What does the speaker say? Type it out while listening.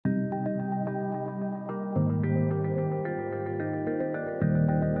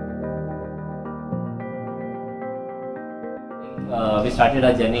we started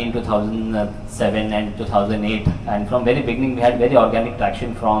our journey in 2007 and 2008, and from very beginning we had very organic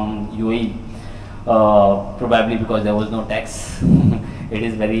traction from UAE, probably because there was no tax. It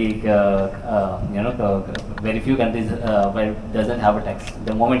is very, very few countries where it doesn't have a tax.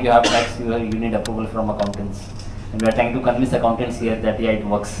 The moment you have tax, you need approval from accountants. And we are trying to convince accountants here that yeah, it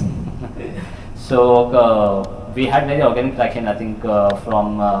works. So we had very organic traction, I think,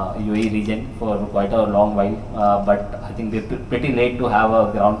 from UAE region for quite a long while. But I think we're pretty late to have a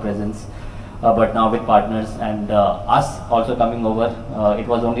ground presence. But now with partners and us also coming over, it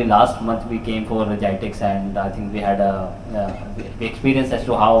was only last month we came for Gitex, and I think we had a we experienced as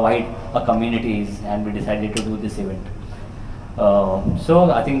to how wide a community is, and we decided to do this event. So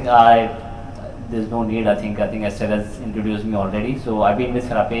I think there's no need. I think Esther has introduced me already. So I've been with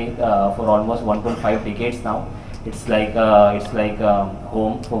Frappe for almost 1.5 decades now. It's like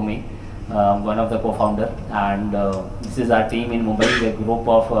home for me. One of the co-founder, and this is our team in Mumbai.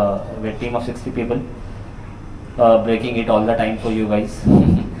 We're we're a team of 60 people, breaking it all the time for you guys.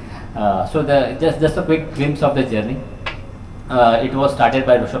 So just a quick glimpse of the journey. It was started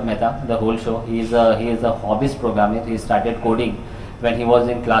by Rishabh Mehta, the whole show. He is a hobbyist programmer. He started coding when he was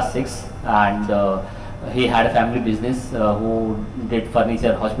in class 6, and he had a family business who did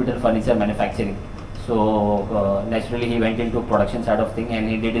hospital furniture manufacturing. So naturally he went into production side of thing, and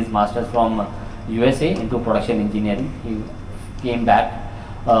he did his masters from USA into production engineering. He came back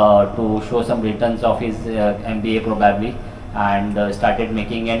to show some returns of his MBA probably, and started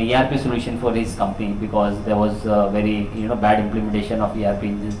making an ERP solution for his company, because there was very bad implementation of ERP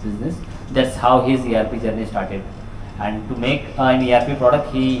in this business. That's how his ERP journey started. And to make an ERP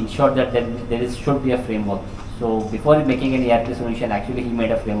product, he ensured that should be a framework. So before making an ERP solution, actually he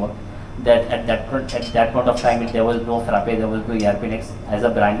made a framework. That at that point of time, there was no Frappe, there was no ERPNext as a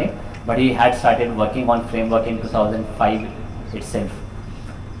brand name, but he had started working on framework in 2005 itself.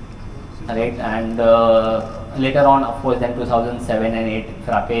 Right, and later on, of course, then 2007 and 8,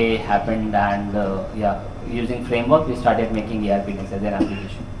 Frappe happened, and using framework, we started making ERPNext as an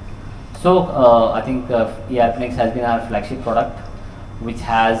application. So I think ERPNext has been our flagship product, which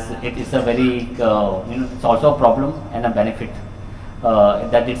it is a very it's also a problem and a benefit.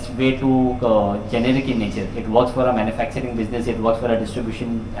 That it's way too generic in nature. It works for a manufacturing business, it works for a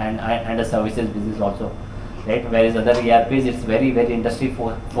distribution and a services business also, right? Whereas other ERPs, it's very industry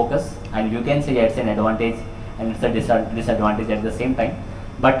focused, and you can say it's an advantage and it's a disadvantage at the same time.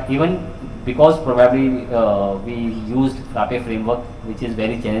 But even because probably we used Frappe Framework, which is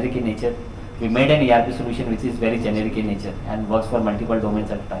very generic in nature, we made an ERP solution which is very generic in nature and works for multiple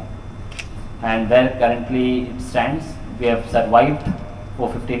domains at a time. And where currently it stands, we have survived for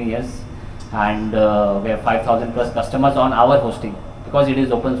 15 years, and we have 5,000 plus customers on our hosting, because it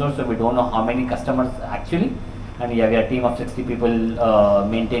is open source, so we don't know how many customers actually, and we are a team of 60 people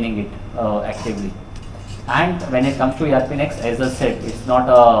maintaining it actively. And when it comes to ERPNext, as I said, it's not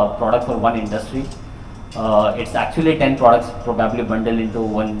a product for one industry. It's actually 10 products probably bundled into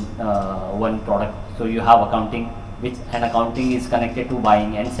one product. So you have accounting, and accounting is connected to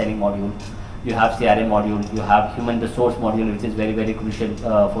buying and selling module. You have CRM module, you have human resource module, which is very crucial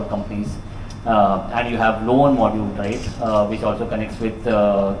for companies, and you have loan module, right, which also connects with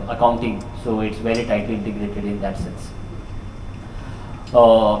accounting. So it's very tightly integrated in that sense.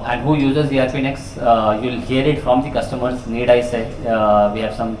 And who uses ERPNext? You'll hear it from the customers. Need I say, we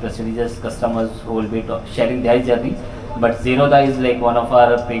have some prestigious customers who will be sharing their journey. But Zerodha is like one of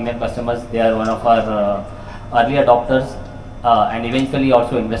our premium customers. They are one of our early adopters. And eventually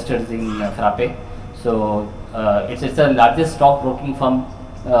also investors in Frappe. So it's the largest stockbroking firm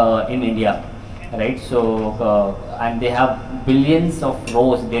in India, right? So and they have billions of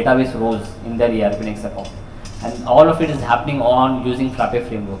database rows in their ERPNext account, and all of it is happening on using Frappe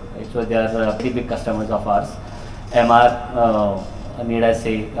Framework, right? So they are pretty big customers of ours. MR, need I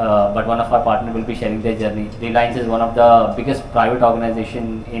say, but one of our partners will be sharing their journey. Reliance is one of the biggest private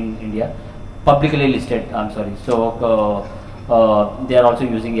organization in India, publicly listed. I'm sorry. So they are also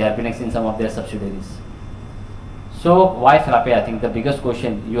using ERPNext in some of their subsidiaries. So why Frappe? I think the biggest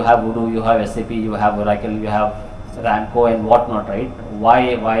question, you have Voodoo, you have SAP, you have Oracle, you have Ramco and whatnot, right?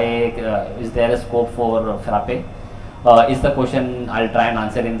 Why is there a scope for Frappe? Is the question I'll try and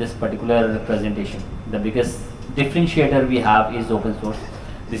answer in this particular presentation. The biggest differentiator we have is open source.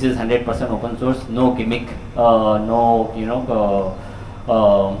 This is 100% open source, no gimmick,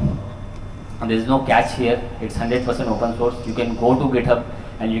 there is no catch here. It's 100% open source. You can go to GitHub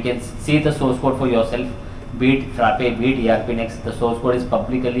and you can see the source code for yourself. Be it Frappe, be it ERPNext, the source code is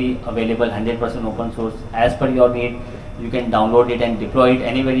publicly available, 100% open source. As per your need, you can download it and deploy it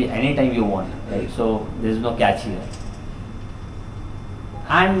anywhere, anytime you want, right? So there is no catch here.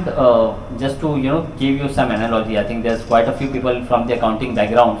 And just to give you some analogy, I think there's quite a few people from the accounting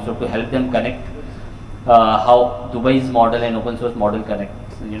background, so to help them connect how Dubai's model and open source model connect.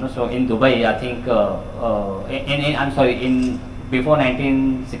 So in Dubai, I think I'm sorry, in before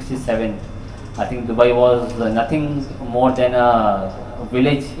 1967, I think Dubai was nothing more than a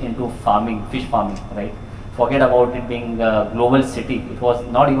village into farming, fish farming, right? Forget about it being a global city. It was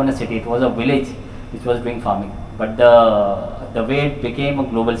not even a city; it was a village which was doing farming. But the way it became a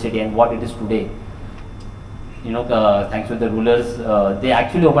global city and what it is today, thanks to the rulers, they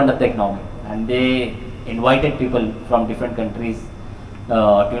actually opened up the economy and they invited people from different countries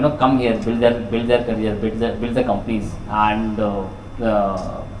to come here, build their career, build the companies, and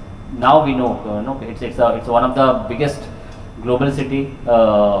now we know, it's one of the biggest global city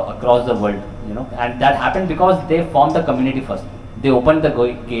across the world, and that happened because they formed the community first. They opened the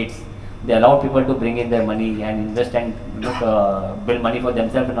gates. They allowed people to bring in their money and invest and build money for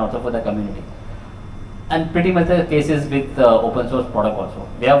themselves and also for the community. And pretty much the case is with open source product also.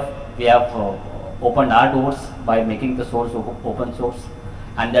 We have opened our doors by making the source open source,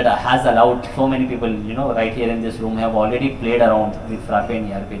 and that has allowed so many people, right here in this room, have already played around with Frappe and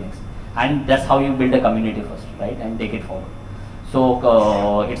ERPNext. And that's how you build a community first, right, and take it forward.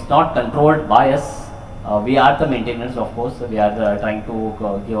 So it's not controlled by us. We are the maintainers, of course. We are trying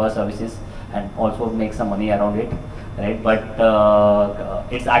to give our services and also make some money around it, right? But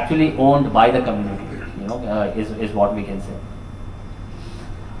it's actually owned by the community, is what we can say.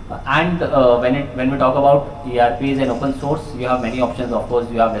 And when we talk about ERPs and open source, you have many options. Of course,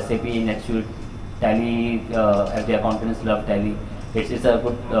 you have SAP, NetSuite, Tally. As the accountants love Tally. It's a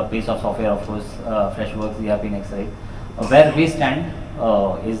good piece of software, of course. Freshworks, ERPNext, right? Where we stand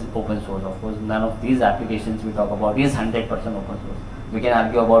is open source. Of course, none of these applications we talk about is 100% open source. We can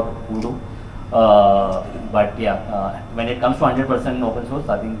argue about Voodoo, but yeah, when it comes to 100% open source,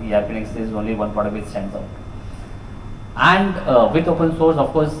 I think ERPNext is only one product which stands out. And with open source,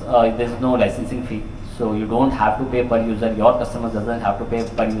 of course, there is no licensing fee, so you don't have to pay per user. Your customers doesn't have to pay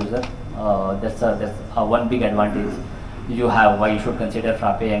per user. That's one big advantage you have. Why you should consider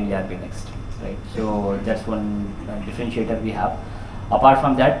Frappe and ERPNext. Right, so that's one differentiator we have. Apart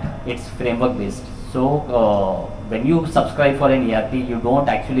from that, it's framework based. So when you subscribe for an ERP, you don't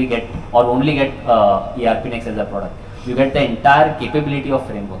actually get or only get ERPNext as a product. You get the entire capability of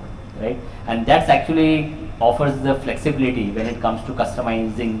framework, right? And that's actually offers the flexibility when it comes to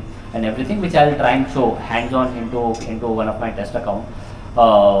customizing and everything, which I'll try and show hands-on into one of my test account.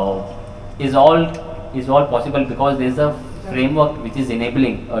 Is all possible because there's a framework which is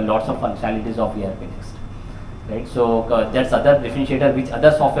enabling lots of functionalities of ERPNext, right? So that's other differentiator which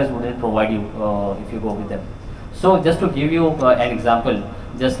other softwares wouldn't provide you if you go with them. So just to give you an example,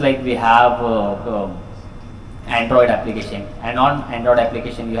 just like we have Android application, and on Android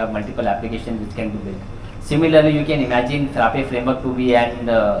application you have multiple applications which can be built. Similarly, you can imagine Frappe Framework to be an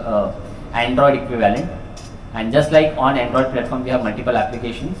Android equivalent. And just like on Android platform we have multiple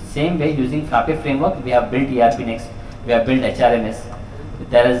applications, same way using Frappe Framework we have built ERPNext, we have built HRMS.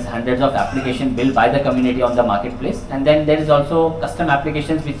 There is hundreds of applications built by the community on the marketplace, and then there is also custom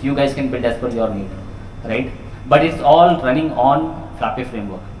applications which you guys can build as per your need, right? But it's all running on Frappe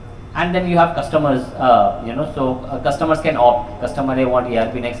Framework. And then you have customers, customers can opt. Customer, they want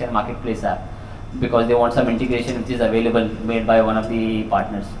ERPNext and marketplace app because they want some integration which is available made by one of the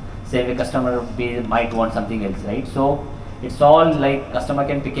partners. Same way customer might want something else, right? So it's all like customer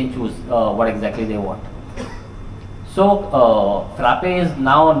can pick and choose what exactly they want. So Frappe is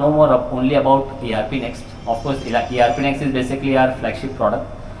now no more only about ERPNext. Of course, ERPNext is basically our flagship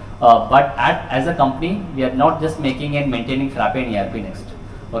product. But as a company, we are not just making and maintaining Frappe and ERPNext.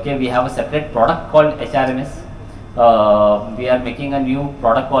 Okay, we have a separate product called HRMS. We are making a new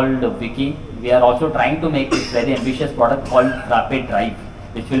product called Wiki. We are also trying to make this very ambitious product called Frappe Drive,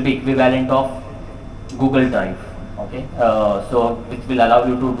 which will be equivalent of Google Drive. Okay, so which will allow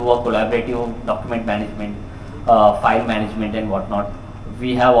you to do a collaborative document management, file management and whatnot.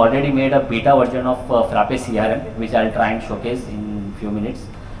 We have already made a beta version of Frappe CRM, which I'll try and showcase in few minutes,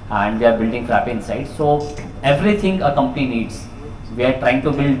 and we are building Frappe Insights. So everything a company needs, we are trying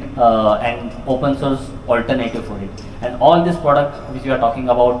to build an open source alternative for it. And all these products which we are talking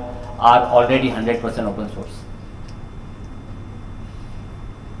about are already 100% open source.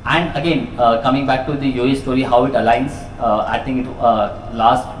 And again, coming back to the UAE story, how it aligns, I think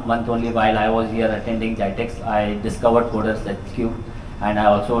last month only while I was here attending GITEX, I discovered Coders HQ, and I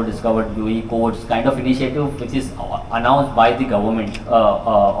also discovered UAE Codes kind of initiative which is announced by the government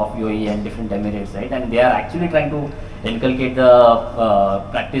of UAE and different Emirates, right? And they are actually trying to inculcate the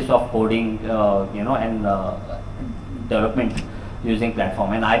practice of coding, and development using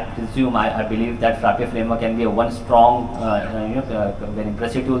platform. And I presume, I believe that Frappe Framework can be a one strong, very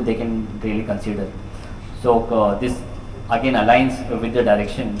impressive tool they can really consider. So this again aligns with the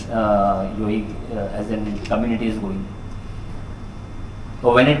direction UAE as in community is going.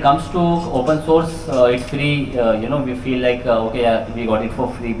 So when it comes to open source, it's free. We feel like okay, we got it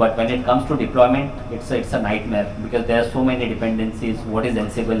for free. But when it comes to deployment, it's a nightmare, because there are so many dependencies. What is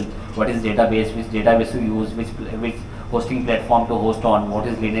Ansible? What is database? Which database to use? Which hosting platform to host on? What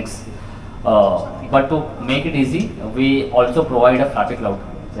is Linux? But to make it easy, we also provide a Frappe Cloud,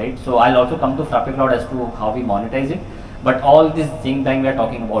 right? So I'll also come to Frappe Cloud as to how we monetize it. But all this thing bang we are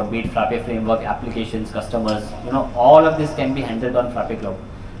talking about, be it Frappe Framework, applications, customers, all of this can be handled on Frappe Cloud,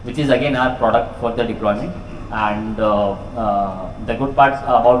 which is again our product for the deployment. And the good part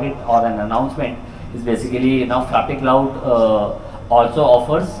about it, or an announcement, is basically now Frappe Cloud also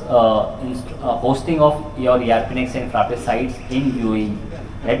offers hosting of your ERPNext and Frappe sites in UAE,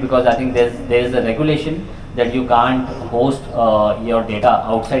 right? Because I think there is a regulation that you can't host your data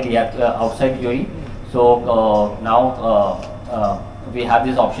outside UAE. So now we have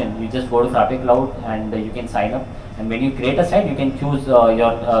this option. You just go to Frappe Cloud and you can sign up. And when you create a site, you can choose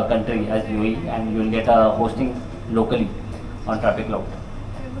your country as UAE, and you will get a hosting locally on Frappe Cloud.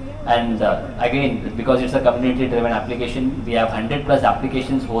 And again, because it's a community-driven application, we have 100+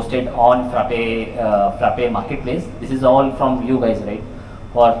 applications hosted on Frappe Marketplace. This is all from you guys, right?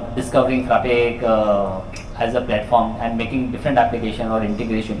 For discovering Frappe as a platform and making different application or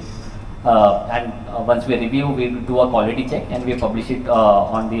integration. And once we review, we do a quality check and we publish it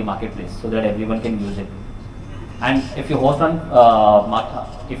on the marketplace so that everyone can use it. And if you host on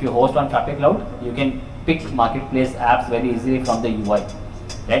Frappe Cloud, you can pick marketplace apps very easily from the UI,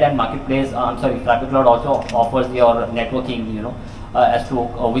 right? And Frappe Cloud also offers your networking, as to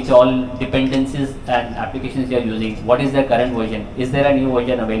which all dependencies and applications you are using. What is their current version? Is there a new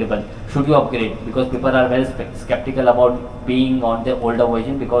version available? Should you upgrade? Because people are very skeptical about being on the older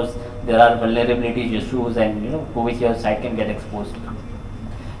version, because there are vulnerability issues and to which your site can get exposed.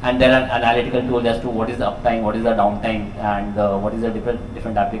 And there are analytical tools as to what is the uptime, what is the downtime, and what is the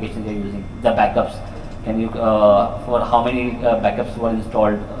different applications you are using. The backups, can you for how many backups were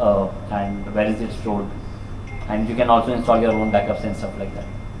installed and where is it stored? And you can also install your own backups and stuff like that.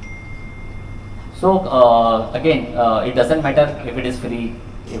 So again, it doesn't matter if it is free,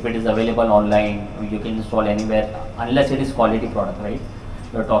 if it is available online, you can install anywhere, unless it is quality product, right?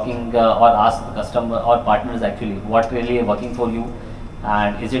 You're talking or ask the customer or partners actually what really is working for you,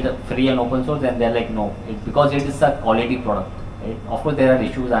 and is it free and open source, and they're like no, because it is a quality product, right? Of course there are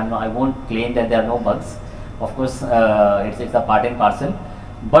issues, I won't claim that there are no bugs. Of course it's a part and parcel,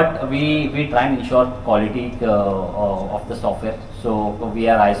 but we try and ensure quality of the software. So we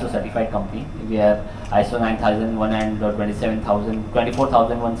are ISO certified company. We are ISO 9001 and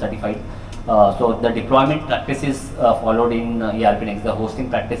 24,001 certified. So the deployment practices followed in ERPNext, the hosting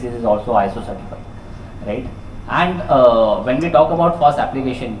practices is also ISO certified, right? And when we talk about fast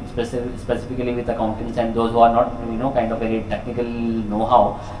application, specifically with accountants and those who are not kind of very technical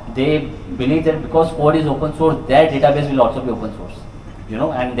know-how, they believe that because code is open source, their database will also be open source,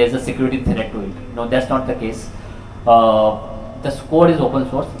 and there's a security threat to it. No, that's not the case. The code is open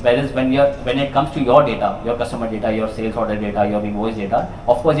source, whereas when it comes to your data, your customer data, your sales order data, your invoice data,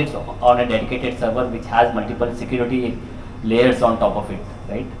 of course it's on a dedicated server which has multiple security layers on top of it,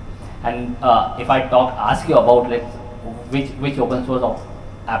 right? And if I ask you about which open source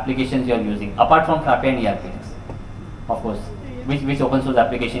applications you are using, apart from Frappe and ERPNext, of course, which open source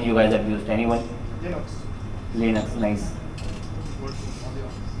application you guys have used? Anyone? Linux, nice.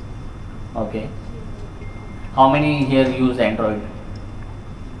 Okay. How many here use Android?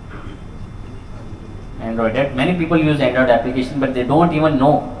 Android. Many people use Android application, but they don't even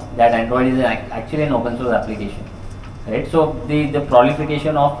know that Android is actually an open source application, right? So the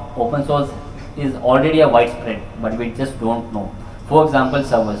proliferation of open source is already a widespread, but we just don't know. For example,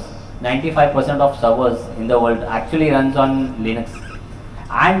 servers. 95% of servers in the world actually runs on Linux,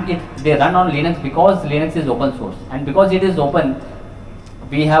 and they run on Linux because Linux is open source, and because it is open,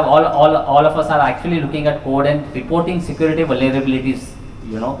 we have all of us are actually looking at code and reporting security vulnerabilities,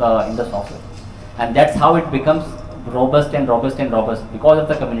 in the software, and that's how it becomes robust and robust and robust, because of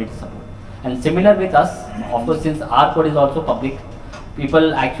the community support. And similar with us, of course, since our code is also public,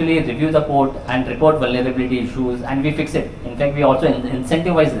 people actually review the code and report vulnerability issues, and we fix it. In fact, we also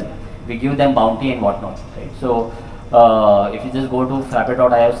incentivize them. We give them bounty and whatnot, right? So if you just go to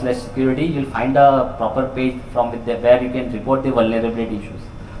frappe.io/security, you'll find a proper page where you can report the vulnerability issues.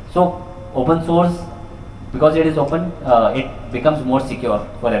 So open source, because it is open, it becomes more secure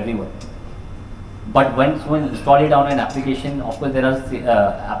for everyone. But once you install it on an application, of course there are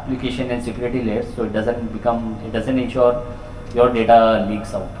application and security layers, so it doesn't ensure your data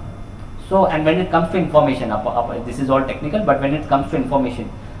leaks out. So, and when it comes to information, this is all technical, but when it comes to information,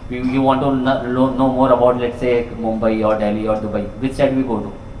 you want to know more about, let's say, Mumbai or Delhi or Dubai, which site we go to?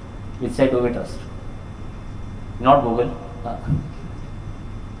 Which site do we trust? Not Google.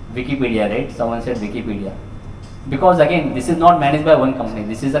 Wikipedia, right? Someone said Wikipedia. Because again, this is not managed by one company.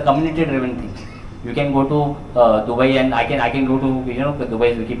 This is a community-driven thing. You can go to Dubai, and I can go to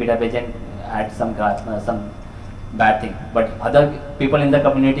Dubai's Wikipedia page and add some bad thing. But other people in the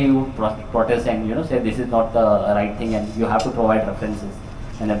community would protest and say this is not the right thing, and you have to provide references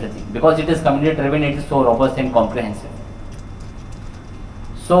and everything. Because it is community-driven, it is so robust and comprehensive.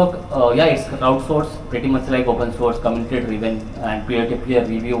 So yeah, it's crowdsourced, pretty much like open source, community-driven, and peer-to-peer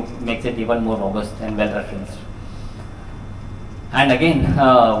review makes it even more robust and well-referenced. And again,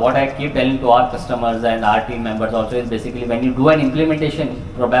 what I keep telling to our customers and our team members also is basically when you do an implementation,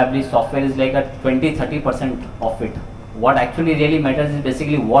 probably software is like a 20-30% of it. What actually really matters is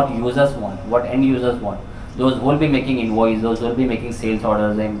basically what users want, what end users want. Those will be making invoice, those will be making sales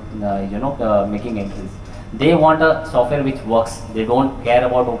orders and making entries. They want a software which works. They don't care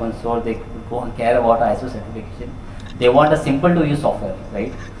about open source. They don't care about ISO certification. They want a simple to use software,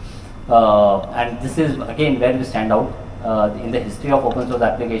 right? And this is again where we stand out. In the history of open source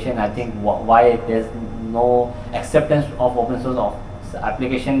application, I think why there's no acceptance of open source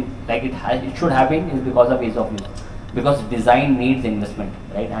application like it should have been is because of ease of use. Because design needs investment,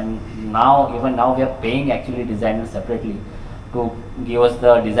 right? And even now we are paying actually designers separately to give us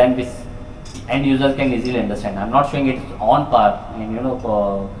the design which end users can easily understand. I'm not showing it's on par, and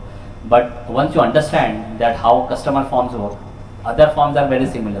but once you understand that how customer forms work, other forms are very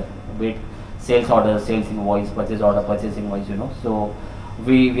similar. Be it sales order, sales invoice, purchase order, purchase invoice, So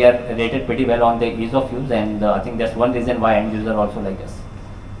we are rated pretty well on the ease of use, and I think that's one reason why end user also like us.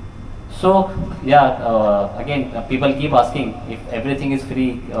 So yeah, again, people keep asking if everything is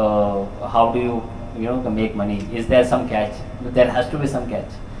free, how do you make money? Is there some catch? There has to be some catch.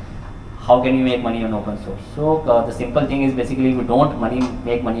 How can you make money on open source? So the simple thing is basically we don't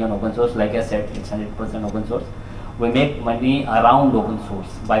make money on open source. Like I said, it's 100% open source. We make money around open source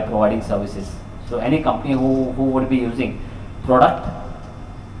by providing services. So any company who would be using product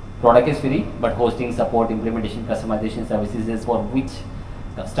is free, but hosting, support, implementation, customization services is for which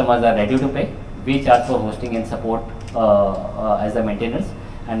customers are ready to pay. We charge for hosting and support as the maintainers,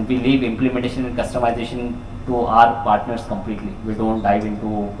 and we leave implementation and customization to our partners completely. We don't dive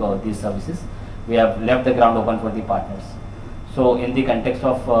into these services. We have left the ground open for the partners. So in the context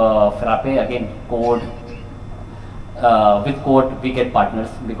of Frappe, again, with code we get partners,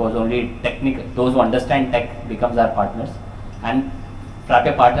 because only those who understand tech becomes our partners, and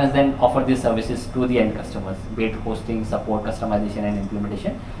Frappe partners then offer these services to the end customers, be it hosting, support, customization and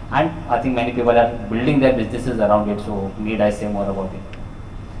implementation. And I think many people are building their businesses around it, so need I say more about it.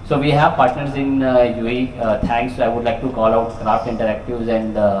 So we have partners in UAE. Thanks, I would like to call out Craft Interactives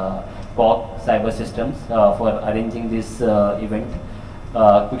and POC Cyber Systems for arranging this event.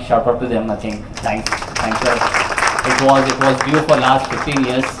 Quick shout out to them. I think thanks. It was due for last 15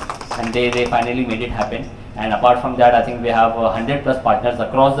 years, and they finally made it happen. And apart from that, I think we have 100+ partners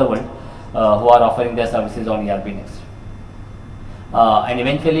across the world who are offering their services on ERPNext. And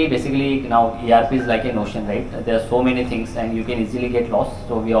eventually, basically, now ERP is like an ocean, right? There are so many things, and you can easily get lost.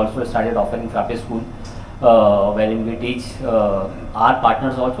 So we also started offering Frappe School, wherein we teach our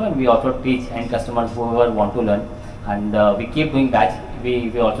partners also, and we also teach end customers whoever want to learn. And we keep doing batch.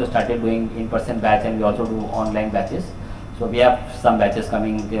 We also started doing in-person batch, and we also do online batches. So we have some batches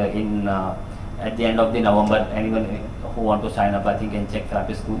coming in at the end of the November. Anyone who want to sign up, I think, can check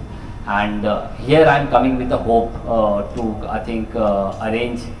Frappe School. And here I am coming with the hope to, I think,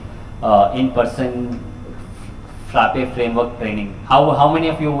 arrange in-person Frappe Framework training. How many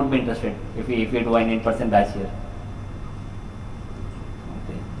of you would be interested if we do an in-person batch here?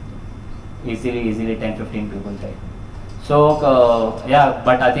 Okay. Easily 10-15 people, right? So yeah,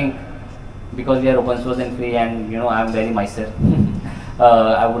 but I think because we are open source and free, and I am very myself.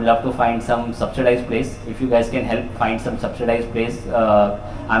 I would love to find some subsidized place. If you guys can help find some subsidized place,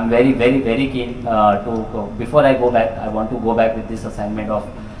 I'm very keen to. Before I go back, I want to go back with this assignment of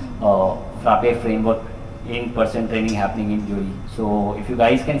Frappe Framework in-person training happening in UAE. So if you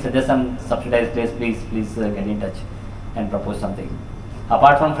guys can suggest some subsidized place, please get in touch and propose something.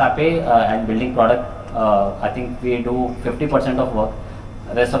 Apart from Frappe and building product, I think we do 50% of work.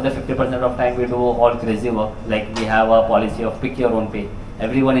 Rest of the 50% of time we do all crazy work. Like we have a policy of pick your own pay.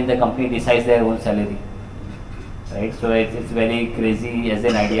 Everyone in the company decides their own salary, right? So it's very crazy as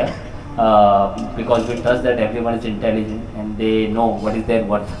an idea, because we trust that everyone is intelligent and they know what is their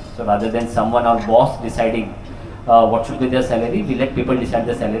worth. So rather than someone or boss deciding what should be their salary, we let people decide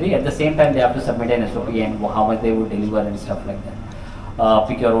the salary. At the same time, they have to submit an SOP and how much they would deliver and stuff like that.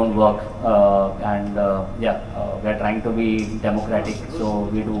 Pick your own work, and we are trying to be democratic, so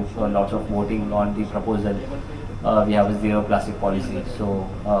we do lots of voting on the proposal. We have a zero plastic policy, so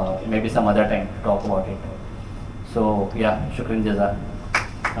maybe some other time to talk about it. So yeah, shukran jaza.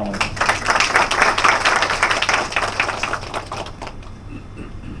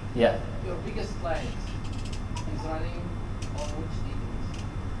 Yeah. Your biggest client is running on which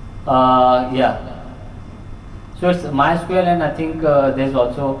details? Yeah. So it's MySQL, and I think there's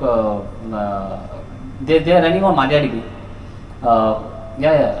also they are running on MariaDB.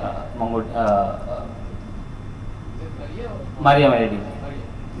 Mongo. MariaDB.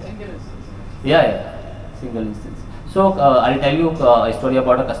 Single instance. Yeah, single instance. So I'll tell you a story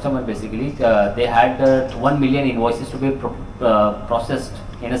about a customer. Basically, they had 1 million invoices to be processed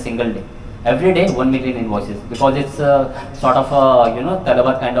in a single day. Every day, 1 million invoices, because it's sort of a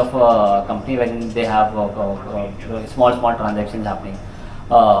Talabat kind of company wherein they have small transactions happening.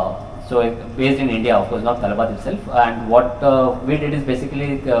 So based in India, of course, not Talabat itself. And what we did is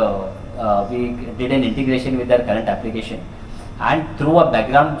basically we did an integration with their current application. And through a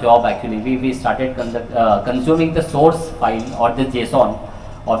background job, actually, we started consuming the source file or the JSON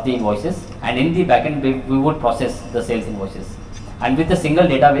of the invoices, and in the backend we would process the sales invoices. And with a single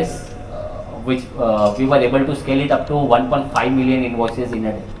database, which we were able to scale it up to 1.5 million invoices in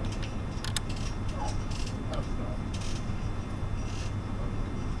a day.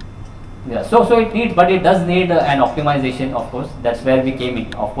 Yeah, so it does need an optimization, of course. That's where we came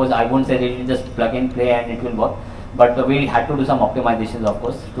in. Of course, I won't say that you just plug and play and it will work. But we had to do some optimizations, of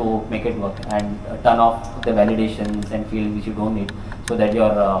course, to make it work and turn off the validations and fields which you don't need, so that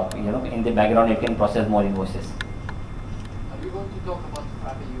your in the background it can process more invoices. Are you going to talk about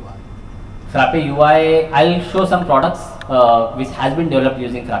Frappe UI? Frappe UI, I'll show some products which has been developed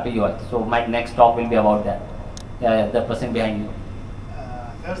using Frappe UI. So my next talk will be about that. The person behind you.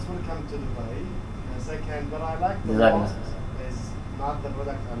 First, welcome to Dubai. Second, what I like the Exactly. most is not the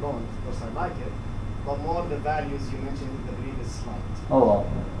product alone. Of course, I like it, but more the values you mentioned in the previous slide. Oh wow.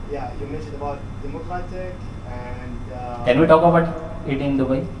 Yeah, you mentioned about democratic and. Can we talk about it in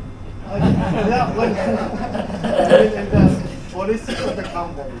Dubai? Yeah, well, in the policy of the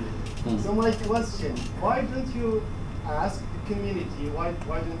company. So my question: why don't you ask the community? Why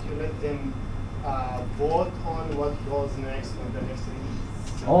don't you let them vote on what goes next on the next release?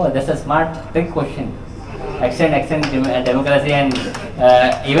 Oh, that's a smart, big question. Extend democracy, and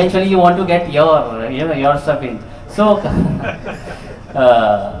eventually you want to get your stuff in. So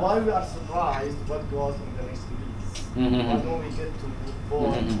why we are surprised what goes on the next release? Why don't we get to vote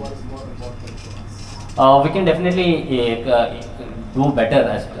what is more important to us? We can definitely do better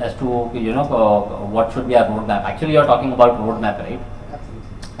as to what should be our roadmap. Actually, you're talking about roadmap, right?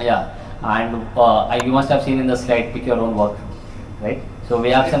 Absolutely. Yeah, and you must have seen in the slide, pick your own work, right? So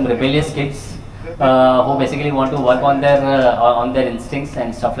we have some rebellious kids who basically want to work on their instincts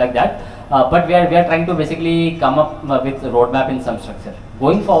and stuff like that. But we are trying to basically come up with roadmap in some structure.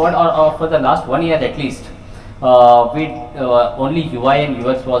 Going forward, or for the last 1 year at least, only UI and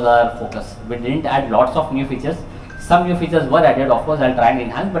UX was our focus. We didn't add lots of new features. Some new features were added, of course, I'll try and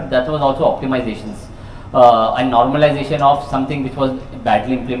enhance, but that was also optimizations and normalization of something which was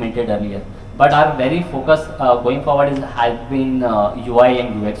badly implemented earlier. But our very focus going forward has been UI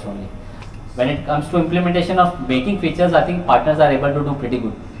and UX only. When it comes to implementation of making features, I think partners are able to do pretty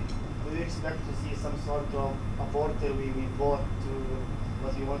good. Do you expect to see some sort of a portal we vote to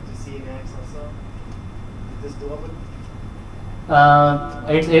what we want to see next or so? Is this doable?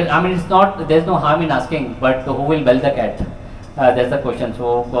 I mean, it's not. There's no harm in asking, but who will bell the cat? That's the question.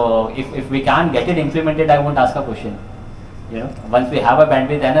 So if we can't get it implemented, I won't ask a question. Once we have a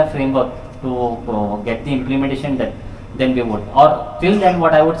bandwidth and a framework to get the implementation done, then we would. Or till then,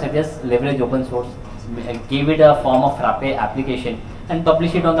 what I would suggest, leverage open source, give it a form of Frappe application and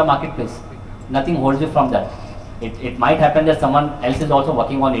publish it on the marketplace. Nothing holds you from that. It might happen that someone else is also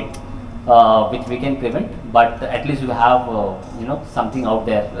working on it, which we can prevent, but at least we have something out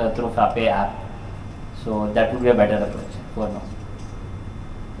there through Frappe app. So that would be a better approach for now.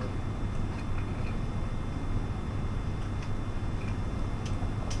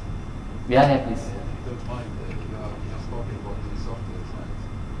 Yeah, please. Don't mind, you are just talking about the software side.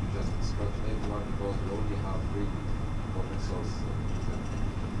 You just scratch everyone because we only have free open source.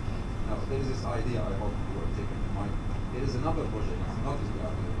 Now, there is this idea I hope you are taking in mind. There is another project, it's not as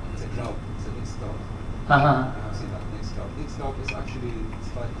well, it's a cloud, it's a Next Cloud. You have seen that Next Cloud. It's not. It's actually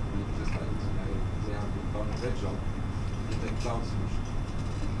slightly just like they have done a great job in the cloud solution,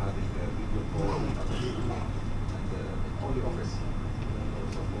 having a video call and only Office,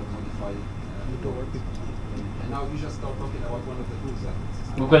 so for modifying. And now you just start talking about one of the tools that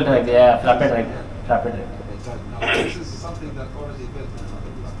Google Drive, yeah, Frappe Drive, Frappe Drive. exactly. Now this is something that already built in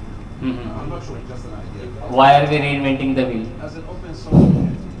another platform. I'm not sure, it's just an idea. Why are we reinventing the wheel? As an open source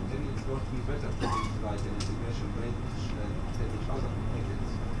community, maybe it's going to be better to do like an integration bridge and take each other, make it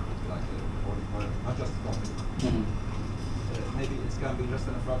like a whole environment, not just Frappe. Maybe it can be just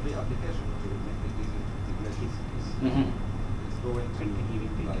an Frappe application to make it easy integrations. It's going to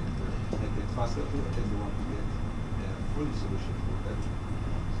like make it faster to everyone to get a full solution for everyone.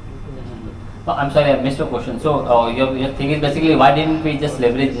 Oh, I'm sorry, I missed your question. So your thing is basically why didn't we just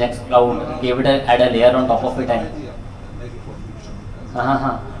leverage Nextcloud, give it add a layer on top of it and Maybe for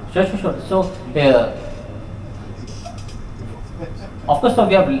future. Sure. So of course, so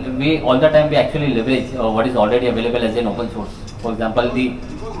we all the time we actually leverage what is already available as an open source. For example, the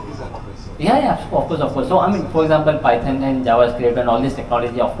Because it is an open source. yeah, of course. So I mean, for example, Python and JavaScript and all this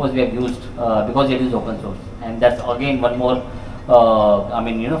technology, of course, we have used because it is open source, and that's again one more.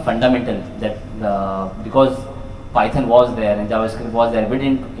 Fundamental that because Python was there and JavaScript was there, we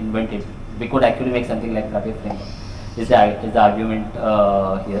didn't invent it. We could actually make something like Frappe Framework. Is the argument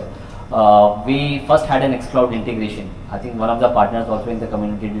here? We first had an xCloud integration. I think one of the partners also in the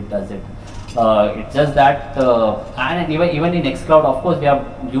community does it. It's just that, and even in xCloud, of course, we have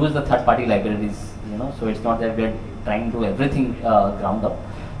used the third-party libraries. So it's not that we're trying to do everything ground up.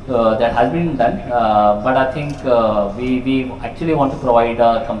 That has been done, but I think we actually want to provide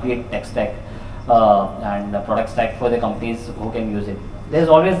a complete tech stack and a product stack for the companies who can use it. There's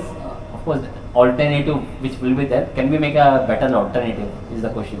always, of course, alternative which will be there. Can we make a better alternative is the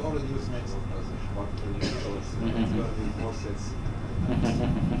question. We already use Next as a one so it's going to be more sense.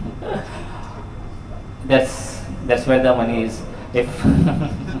 That's where the money is. If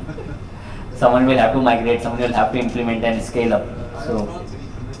someone will have to migrate, someone will have to implement and scale up. So.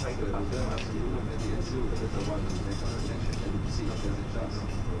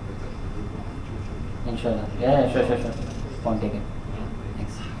 Inshallah. Yeah, sure. Point taken.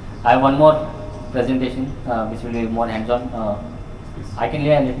 Thanks. I have one more presentation which will be more hands-on. I can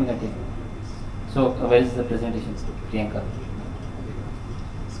let me continue. So where is the presentation, Priyanka?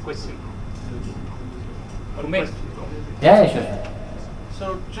 Question. Umair. Yeah, sure.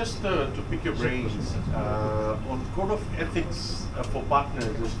 So just to pick your brains on code of ethics for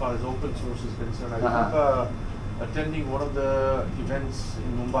partners as far as open source is concerned. I remember attending one of the events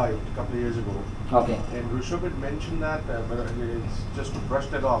in Mumbai a couple of years ago. Okay. And Rishabh had mentioned that, but it's just to brush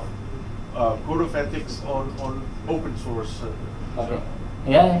that off. Code of ethics on open source. Okay.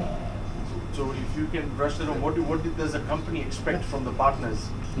 Yeah. So if you can brush that off, what does a company expect from the partners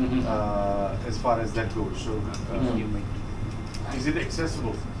as far as that goes? So is it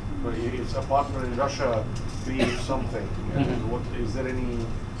accessible? But if a partner in Russia creates something, what is there any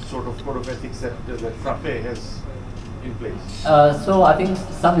sort of code of ethics that Frappe has in place? So I think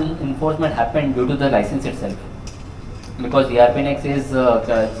some enforcement happened due to the license itself, because ERPNext is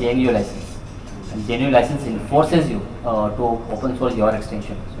GNU license, and GNU license enforces you to open source your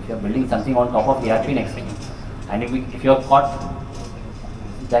extension. So if you are building something on top of ERPNext, and if you are caught,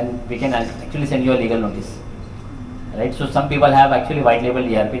 then we can actually send you a legal notice. Right, so some people have actually white labeled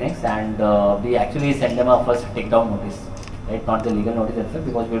ERPNext, and we actually send them a first takedown notice, right? Not the legal notice itself,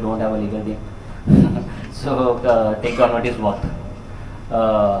 because we don't have a legal name. So takedown notice worked.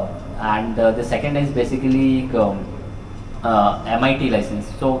 And the second is basically MIT license.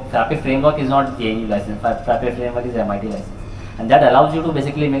 So Frappe Framework is not GNU license. Frappe Framework is MIT license, and that allows you to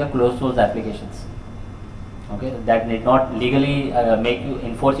basically make a closed source applications. Okay, that need not legally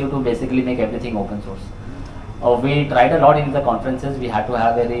enforce you to basically make everything open source. We tried a lot in the conferences. We had to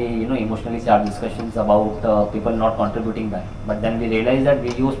have very emotionally charged discussions about people not contributing back. But then we realized that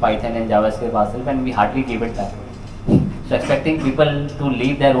we use Python and JavaScript ourselves, and we hardly give it back. So expecting people to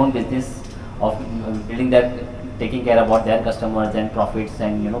leave their own business of building their, taking care about their customers and profits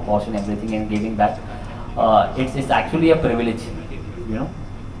and cost and everything and giving back, it's actually a privilege.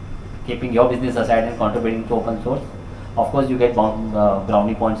 Keeping your business aside and contributing to open source. Of course, you get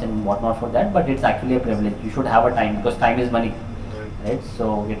brownie points and whatnot for that, but it's actually a privilege. You should have a time, because time is money, right?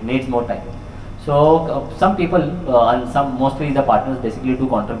 So it needs more time. So some people and mostly the partners basically do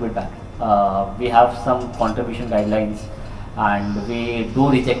contribute back. We have some contribution guidelines, and we do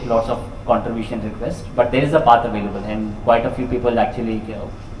reject lots of contribution requests, but there is a path available, and quite a few people actually,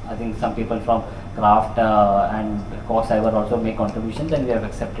 I think some people from Craft and Cox Cyber also make contributions, and we have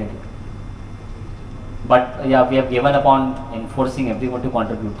accepted it. But yeah, we have given up on enforcing everyone to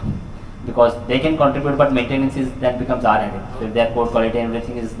contribute, because they can contribute, but maintenance is then becomes our headache. So if their code quality and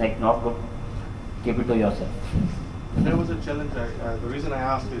everything is like not good, keep it to yourself. There was a challenge. The reason I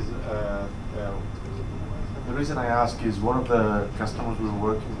ask is one of the customers we were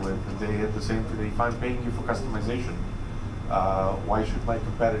working with, and they had the same thing. If I'm paying you for customization, why should my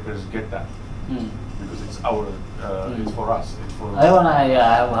competitors get that? Because it's our, it's for us. It's for. I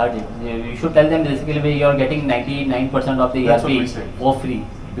have heard it. You should tell them basically you're getting 99% of the That's what we ERP say. for free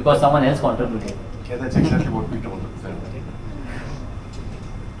because someone else contributed. Yeah, that's exactly what we told them.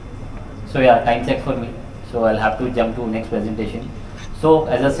 So yeah, time check for me. So I'll have to jump to next presentation. So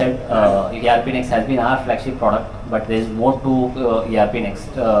as I said, ERPNext has been our flagship product, but there is more to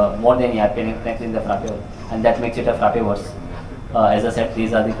ERPNext, more than ERPNext in the Frappe, and that makes it a Frappeverse. As I said,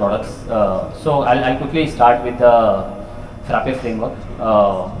 these are the products. So I'll quickly start with the Frappe Framework,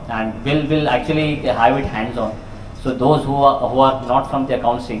 and we'll actually have it hands-on. So those who are not from the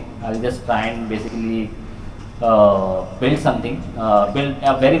account stream, I'll just try and basically build something, build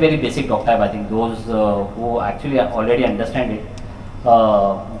a very basic doc type. I think those who actually already understand it,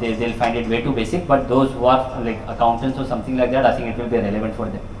 they'll find it way too basic, but those who are like accountants or something like that, I think it will be relevant for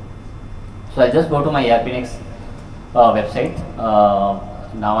them. So I'll just go to my ERPNext website.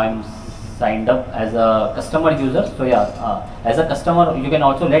 Now I'm signed up as a customer user. So yeah, as a customer, you can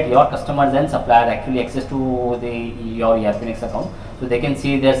also let your customers and supplier actually access to your ERPNext account, so they can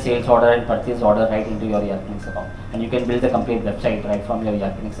see their sales order and purchase order right into your ERPNext account, and you can build the complete website right from your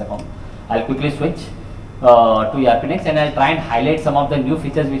ERPNext account. I'll quickly switch to ERPNext, and I'll try and highlight some of the new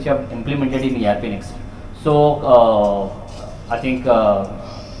features which you have implemented in ERPNext. So I think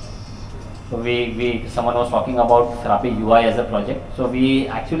someone was talking about Frappe UI as a project. So we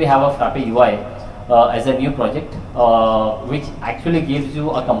actually have a Frappe UI as a new project, which actually gives you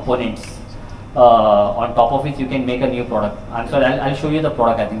a components on top of which you can make a new product. And so I'll show you the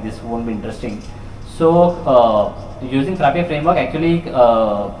product. I think this won't be interesting. So using Frappe Framework, actually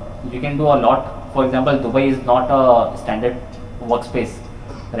you can do a lot. For example, Dubai is not a standard workspace,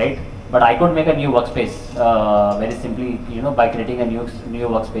 right? But I could make a new workspace very simply, by creating a new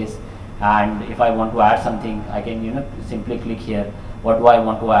workspace. And if I want to add something, I can simply click here. What do I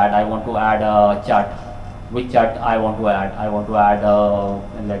want to add? I want to add a chart. Which chart I want to add? I want to add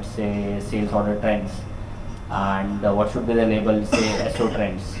let's say sales order trends, and what should be the label? Say SO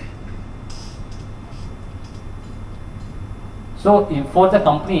trends. So for the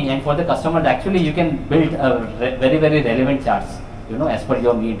company and for the customer, actually you can build a very relevant charts, as per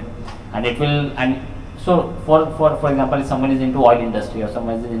your need, and it will. And so for example, if someone is into oil industry or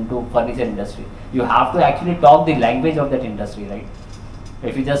someone is into furniture industry, you have to actually talk the language of that industry, right?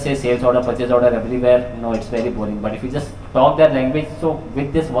 If you just say sales order, purchase order everywhere, no, it's very boring. But if you just talk that language, so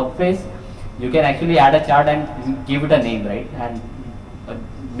with this workplace, you can actually add a chart and give it a name, right? And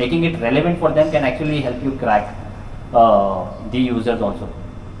making it relevant for them can actually help you crack the users also.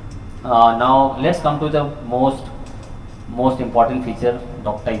 Now let's come to the most important feature,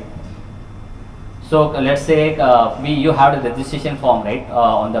 doc type. So let's say you have the registration form, right,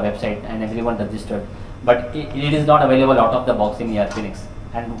 on the website, and everyone registered, but it is not available out of the box in ERPNext.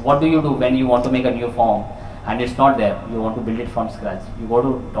 And what do you do when you want to make a new form and it's not there? You want to build it from scratch. You go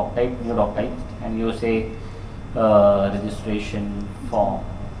to doc type, new doc type, and you say registration form.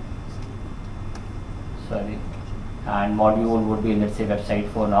 Sorry, and module would be, let's say, website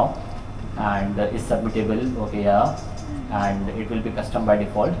for now, and is submittable. Okay, yeah, and it will be custom by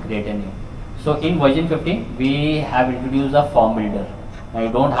default. Create a new. So in version 15, we have introduced a form builder. Now you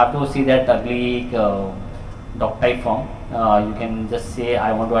don't have to see that ugly doc type form. You can just say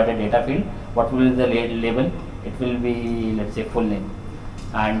I want to add a data field. What will be the label? It will be, let's say, full name.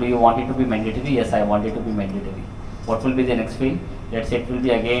 And do you want it to be mandatory? Yes, I want it to be mandatory. What will be the next field? Let's say it will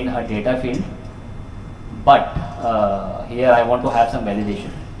be again a data field, but here I want to have some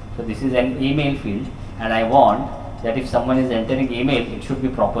validation. So this is an email field, and I want that if someone is entering email, it should be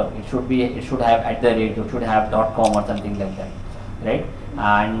proper. It should have @ it should have .com or something like that, right?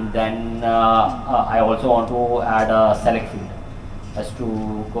 And then I also want to add a select field as to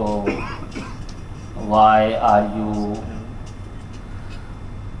why are you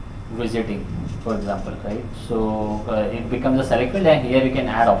visiting, for example, right? So it becomes a select field, and here you can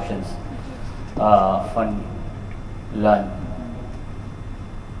add options: fun, learn,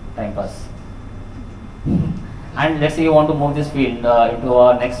 time pass. And let's say you want to move this field into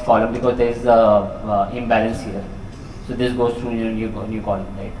our next column because there is imbalance here. So this goes to new column,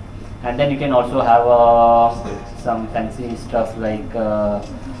 right? And then you can also have some fancy stuff like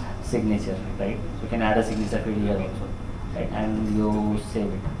signature, right? So you can add a signature field here also, right? And you save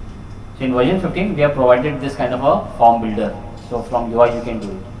it. So So in version 15, we have provided this kind of a form builder. So from UI you can do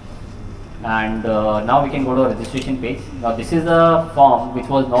it. And now we can go to a registration page. Now this is a form which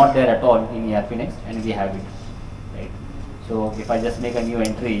was not there at all in ERPNext, and we have it, right? So if I just make a new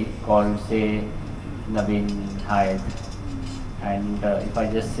entry called say Naveen Hyde, and if I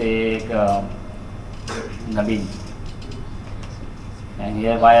just say Naveen, and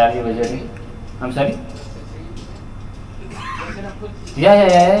here why are you visiting? I'm sorry?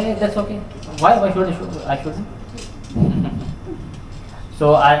 Yeah, that's okay. Why should I shouldn't?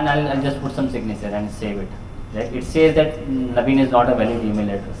 So I'll just put some signature and save it. Right? It says that Naveen is not a valid email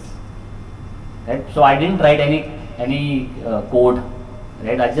address. Right? So I didn't write any code.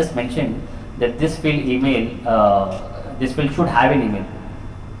 Right? I just mentioned that this field this field should have an email.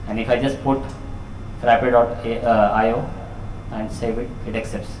 And if I just put frappe.io and save it, it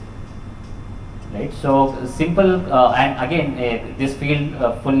accepts. Right? So simple, and again this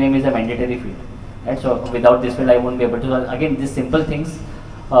field full name is a mandatory field. Right? So without this field I won't be able to. Again, these simple things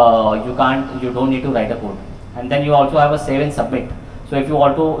you don't need to write a code. And then you also have a save and submit. So if you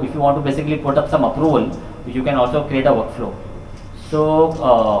want to basically put up some approval, you can also create a workflow. So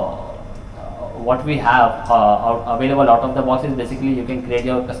what we have available out of the box is basically you can create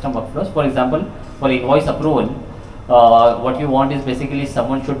your custom workflows. For example, for invoice approval, what you want is basically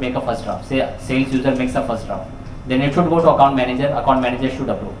someone should make a first draft. Say sales user makes a first draft, then it should go to account manager. Account manager should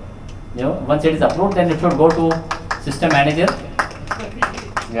approve. You know, once it is approved, then it should go to system manager.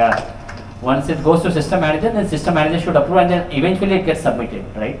 Yeah. Once it goes to system manager, then system manager should approve, and then eventually it gets submitted,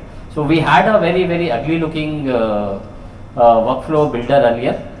 right? So we had a very ugly looking workflow builder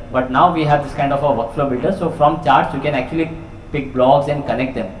earlier, but now we have this kind of a workflow builder. So from charts you can actually pick blocks and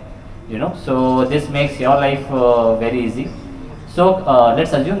connect them. You know, so this makes your life very easy. So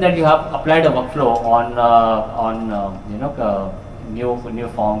let's assume that you have applied a workflow on new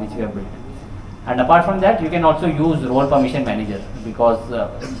form which we have built. And apart from that, you can also use role permission manager, because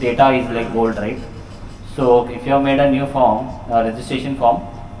data is like gold, right? So if you have made a new form, registration form,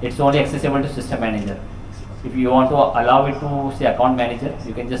 it's only accessible to system manager. If you want to allow it to say account manager,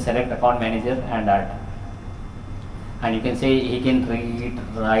 you can just select account manager and add. And you can say he can read,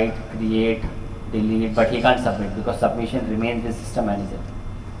 write, create, delete, but he can't submit, because submission remains with system manager.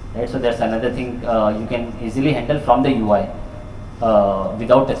 Right? So that's another thing you can easily handle from the UI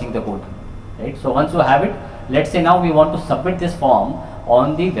without touching the code. Right? So once you have it, let's say now we want to submit this form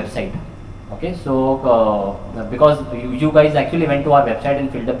on the website. Okay, so because you guys actually went to our website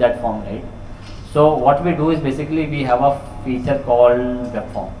and filled up that form, right? So what we do is basically we have a feature called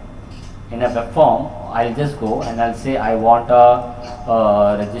web form. In a web form, I'll just go and I'll say I want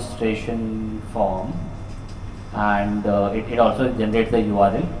a registration form, and it also generates the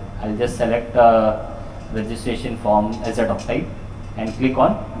URL. I'll just select registration form as a doc type and click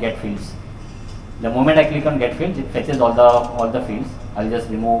on get fields. The moment I click on get fields, it fetches all the fields. I'll just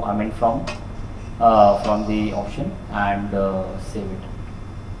remove amend from the option and save it,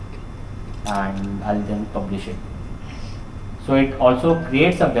 and I'll then publish it. So it also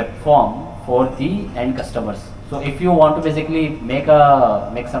creates a web form for the end customers. So if you want to basically make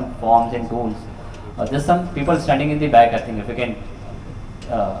some forms and tools, there's some people standing in the back. I think if you can,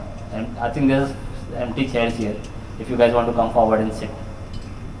 and I think there's empty chairs here. If you guys want to come forward and sit.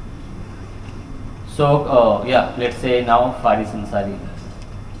 So yeah, let's say now Faris Ansari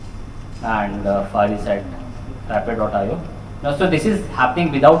and Faris at frappe.io. Now, so this is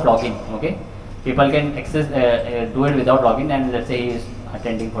happening without login. Okay, people can access do it without login, and let's say he is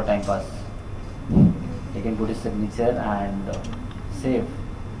attending for time pass. He can put his signature and save.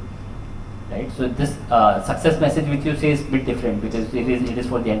 Right. So this success message which you see is a bit different, because it is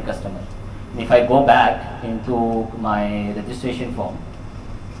for the end customer. And if I go back into my registration form,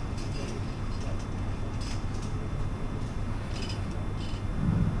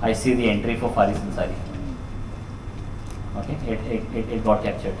 I see the entry for Faris Ansari. Okay, it got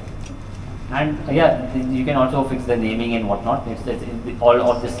captured. And yeah, you can also fix the naming and whatnot. All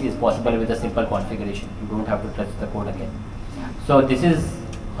of this is possible with a simple configuration. You don't have to touch the code again. So this is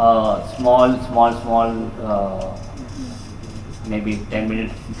small, maybe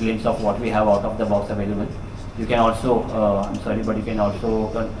 10-minute glimpse of what we have out of the box available. You can also, I'm sorry, but you can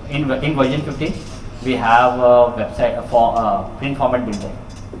also, in version 15, we have a website for print format builder.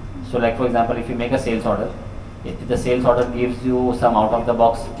 So like for example, if you make a sales order, the sales order gives you some out of the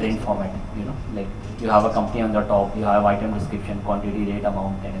box print format. You know, like you have a company on the top, you have item description, quantity, rate,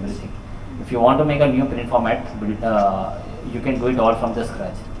 amount, and everything. If you want to make a new print format, you can do it all from the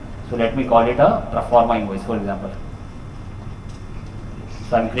scratch. So let me call it a proforma invoice, for example.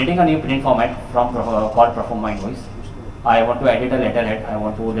 So I'm creating a new print format from called proforma invoice. I want to edit a letterhead. I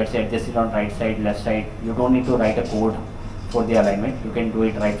want to, let's say, adjust it on right side, left side. You don't need to write a code for the alignment. You can do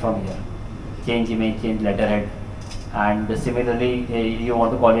it right from here. Change image, change letterhead. And similarly, you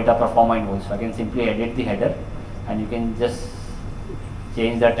want to call it a performer invoice. So I can simply edit the header, and you can just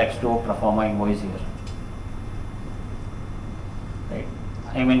change the text to performer invoice here. Right?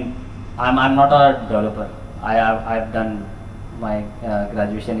 I mean, I'm not a developer. I've done my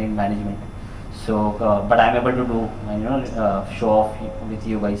graduation in management. So, but I'm able to do, show off with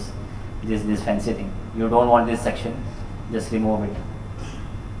you guys this fancy thing. You don't want this section, just remove it.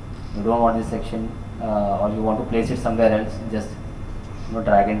 You don't want this section, or you want to place it somewhere else, just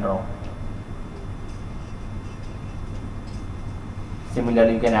drag and drop.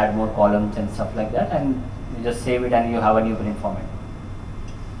 Similarly, you can add more columns and stuff like that, and you just save it, and you have a new print format.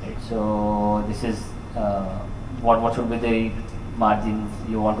 Right? So this is what should be the margins.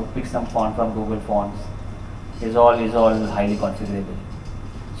 You want to pick some font from Google Fonts. Is all highly configurable.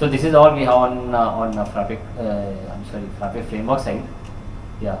 So this is all we have on Frappe. Frappe Framework side.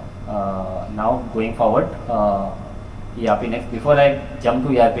 Yeah. Now going forward, ERPNext. Before I jump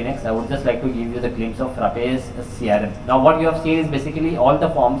to ERPNext, I would just like to give you the glimpse of Frappe's CRM. Now what you have seen is basically all the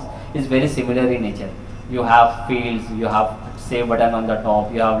forms is very similar in nature. You have fields, you have save button on the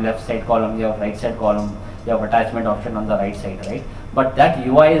top, you have left side column, you have right side column, you have attachment option on the right side, right? But that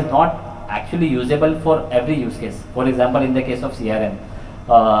UI is not actually usable for every use case. For example, in the case of CRM,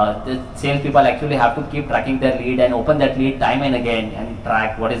 the sales people actually have to keep tracking their lead and open that lead time and again and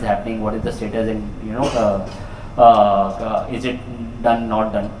track what is happening, what is the status, and is it done,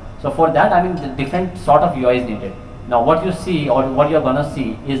 not done. So for that, I mean, the different sort of UI is needed. Now what you see or what you're gonna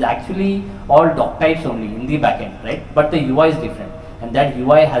see is actually all doc types only in the backend, right? But the UI is different, and that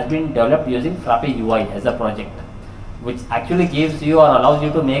UI has been developed using Frappe UI as a project, which actually gives you or allows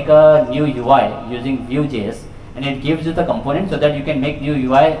you to make a new UI using Vue.js, and it gives you the component so that you can make new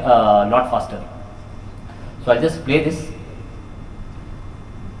UI a lot faster. So I'll just play this.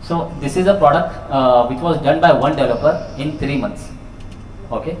 So this is a product which was done by one developer in 3 months.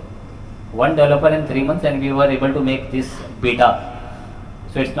 Okay, one developer in 3 months, and we were able to make this beta.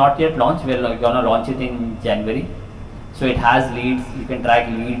 So it's not yet launched. We're gonna launch it in January. So it has leads. You can track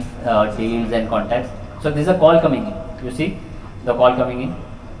leads, deals, and contacts. So this is a call coming in. You see the call coming in,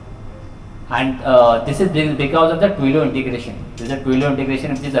 and this is because of the Twilio integration. This is a Twilio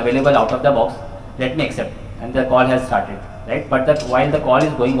integration which is available out of the box. Let me accept, and the call has started, right? But while the call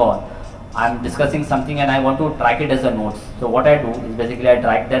is going on, I'm discussing something and I want to track it as a notes. So what I do is basically I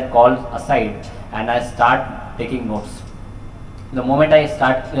drag that call aside and I start taking notes. The moment I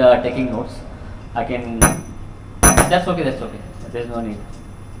start taking notes, I can. That's okay. There's no need.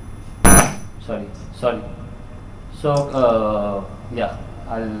 Sorry. So yeah,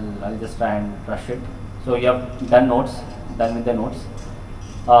 I'll just try and rush it. So you have done with the notes.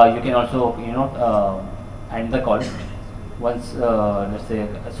 You can also end the call once. Let's say,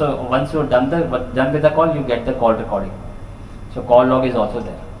 so once you're done with the call, you get the call recording. So call log is also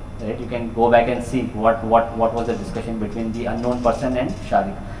there, right? You can go back and see what was the discussion between the unknown person and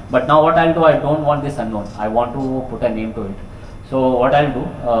Sharik. But now what I'll do, I don't want this unknown. I want to put a name to it. So what I'll do,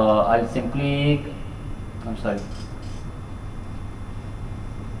 I'll simply,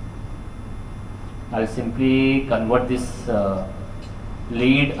 I'll simply convert this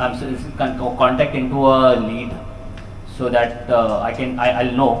lead, contact into a lead, so that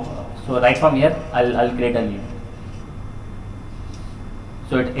I'll know. So right from here, I'll create a lead.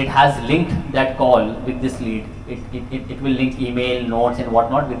 So it has linked that call with this lead. It will link email, notes, and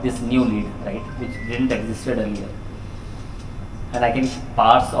whatnot with this new lead, right, which didn't existed earlier. And I can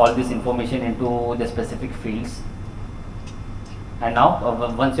parse all this information into the specific fields. And now,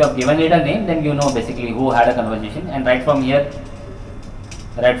 once you have given it a name, then you know basically who had a conversation. And right from here,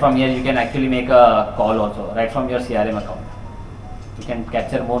 you can actually make a call also, right from your CRM account. You can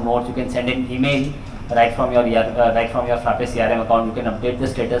capture more notes. You can send an email right from your Frappe CRM account. You can update the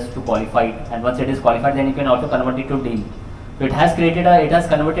status to qualified, and once it is qualified, then you can also convert it to deal. So it has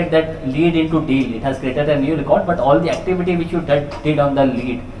converted that lead into deal. It has created a new record, but all the activity which you did on the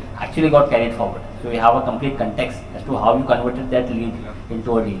lead actually got carried forward. So you have a complete context as to how you converted that lead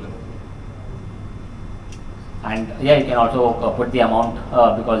into a deal. And yeah, you can also put the amount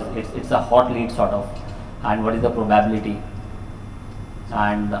because it's a hot lead sort of, and what is the probability,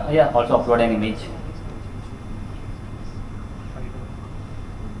 and yeah, also upload an image.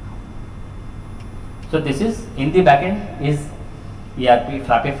 So this is, in the backend is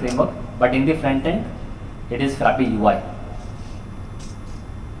Frappe Framework, but in the front end it is Frappe UI.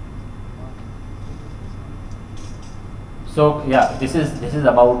 So yeah, this is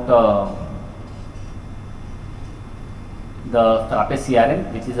about the Frappe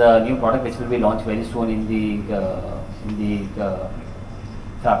CRM, which is a new product which will be launched very soon in the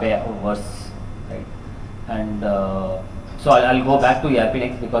Frappe verse, right? And so I'll go back to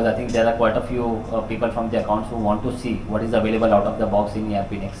ERPNext because I think there are quite a few people from the accounts who want to see what is available out of the box in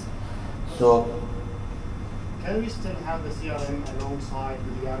ERPNext. So can we still have the CRM alongside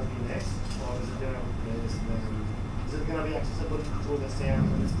the ERPNext, or is it going to replace them? Is it going to be accessible through the same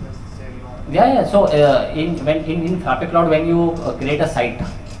instance, the same URL? yeah. So in Frappe Cloud, when you create a site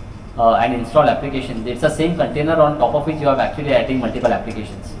and install applications, it's the same container on top of which you are actually adding multiple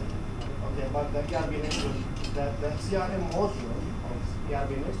applications. Okay, but the ERPNext will, the CRM module of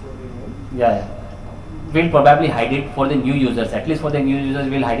ERPNext will remain. Yeah. We'll probably hide it for the new users. At least for the new users,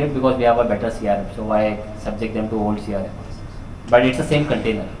 we'll hide it because we have a better CRM. So why subject them to old CRM? But it's the same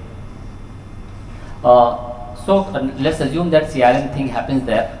container. So let's assume that CRM thing happens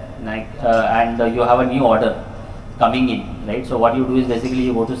there, like, and you have a new order coming in, right? So what you do is basically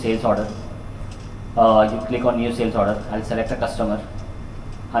you go to sales order. You click on new sales order. I'll select a customer.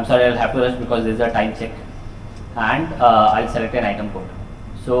 I'm sorry, I'll have to rush because there's a time check, and I'll select an item code.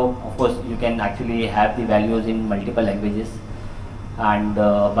 So of course you can actually have the values in multiple languages, and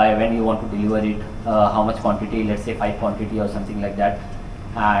by when you want to deliver it, how much quantity, let's say 5 quantity or something like that,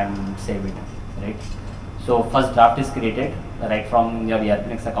 and save it, right? So first draft is created right from your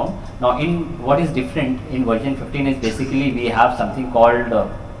ERPNext account. Now in what is different in version 15 is basically we have something called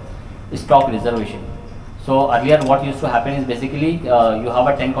stock reservation. So earlier what used to happen is basically you have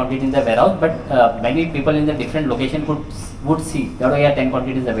a 10 quantity in the warehouse, but many people in the different location would see that, oh yeah, 10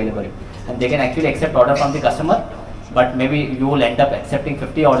 quantities available, and they can actually accept order from the customer, but maybe you will end up accepting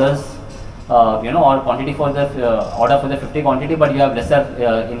 50 orders, or quantity for the order for the 50 quantity, but you have lesser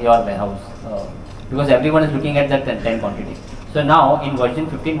in your warehouse because everyone is looking at that 10 quantity. So now in version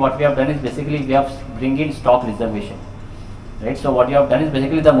 15 what we have done is basically we have bring in stock reservation. Right, so what you have done is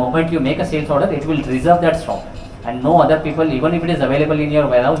basically the moment you make a sales order, it will reserve that stock, and no other people, even if it is available in your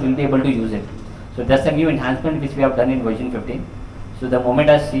warehouse, will be able to use it. So that's a new enhancement which we have done in version 15. So the moment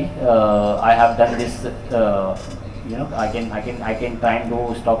I see I have done this, I can try and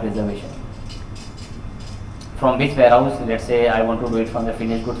do stock reservation. From which warehouse? Let's say I want to do it from the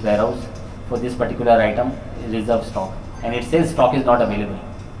finished goods warehouse for this particular item, reserve stock, and it says stock is not available.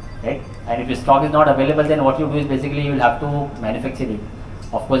 Right? And if the stock is not available, then what you do is basically you will have to manufacture it.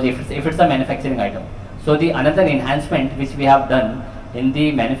 Of course, if it's a manufacturing item. So the another enhancement which we have done in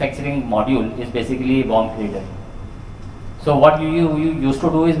the manufacturing module is basically BOM creator. So what you used to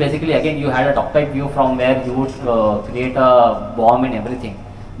do is basically, again, you had a doc-type view from where you would create a BOM and everything.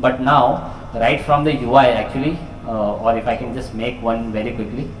 But now, right from the UI actually, or if I can just make one very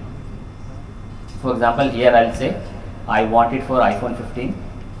quickly. For example, here I'll say I want it for iPhone 15.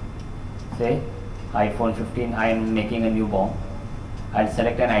 Say iPhone 15, I am making a new BOM. I'll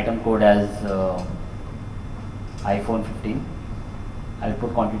select an item code as iPhone 15. I'll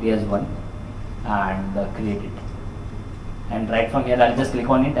put quantity as 1 and create it. And right from here I'll just click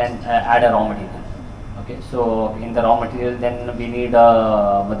on it and add a raw material. Okay, so in the raw material then we need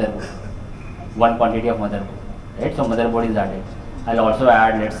a motherboard, 1 quantity of motherboard. Right, so motherboard is added. I'll also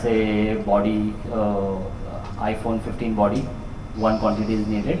add, let's say, body, iPhone 15 body, 1 quantity is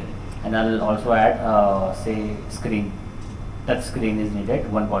needed. And I'll also add, say, screen, touch screen is needed,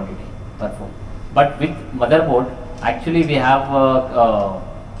 1 quantity per phone. But with motherboard, actually we have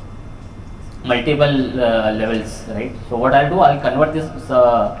multiple levels, right? So what I'll do, I'll convert this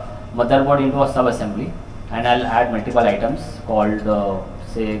motherboard into a sub-assembly, and I'll add multiple items called,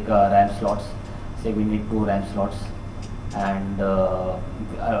 say, RAM slots. Say we need 2 RAM slots, and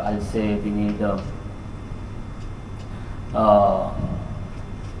I'll say we need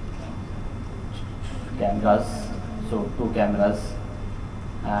cameras, so 2 cameras,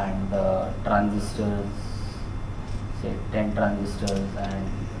 and transistors, say 10 transistors, and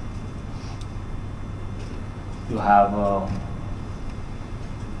you have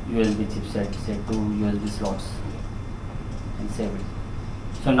USB chipset, say 2 USB slots, and save it.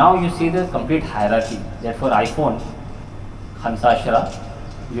 So now you see the complete hierarchy. Therefore, iPhone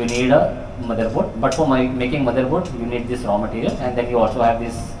 15, you need a motherboard, but for making motherboard you need this raw material, and then you also have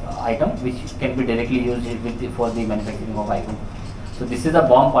this item which can be directly used for the manufacturing of iPhone. So this is a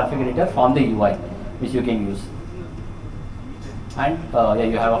BOM configurator from the UI which you can use. And yeah,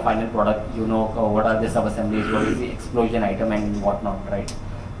 you have a final product, you know what are the sub-assemblies, what is the explosion item and whatnot, right?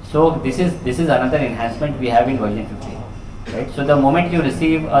 So this is another enhancement we have in version 15. Right? So the moment you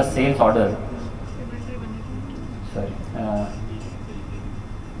receive a sales order, sorry,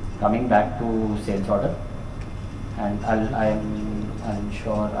 coming back to sales order, and I'm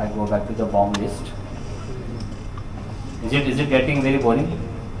sure I go back to the BOM list. Is it getting very boring?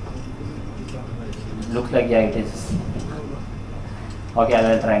 Looks like, yeah, it is. Okay, I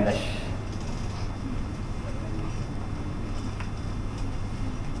will try and rush.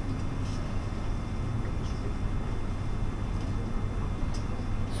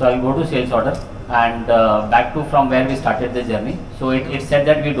 So I'll go to sales order and back to from where we started the journey. So it said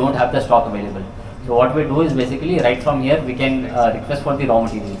that we don't have the stock available. So what we do is basically right from here we can request for the raw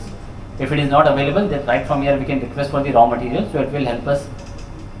materials. If it is not available, then right from here we can request for the raw materials. So it will help us.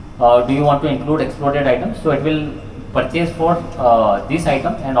 Do you want to include exploded items? So it will purchase for this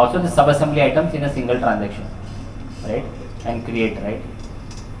item and also the sub-assembly items in a single transaction, right? And create, right?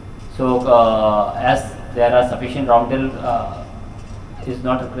 So as there are sufficient raw material. Is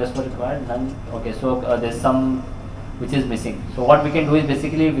not request for required, none. Okay, so there's some which is missing. So what we can do is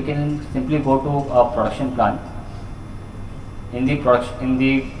basically we can simply go to a production plan.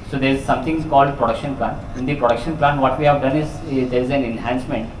 So there is something called production plan. In the production plan, what we have done is there is an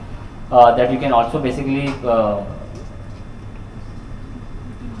enhancement that you can also basically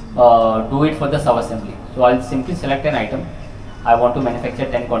do it for the sub assembly. So I'll simply select an item. I want to manufacture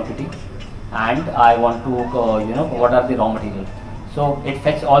 10 quantity, and I want to what are the raw materials. So it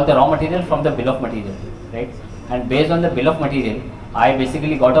fetches all the raw material from the bill of material, right? And based on the bill of material, I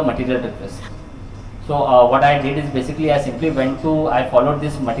basically got a material request. So what I did is basically I simply I followed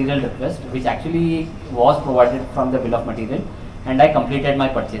this material request, which actually was provided from the bill of material, and I completed my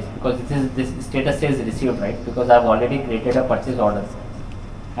purchase because this status says received, right? Because I've already created a purchase order,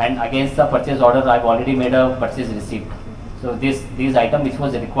 and against the purchase order I've already made a purchase receipt. So these item which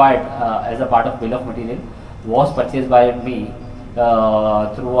was required as a part of bill of material was purchased by me.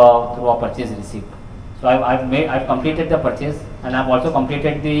 Through a purchase receipt. So I've completed the purchase, and I've also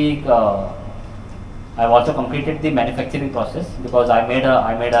completed the manufacturing process because I made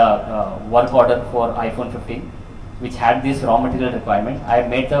a work order for iPhone 15 which had this raw material requirement.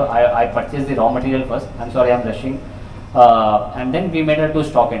 I purchased the raw material first. I'm sorry, I'm rushing. And then we made a to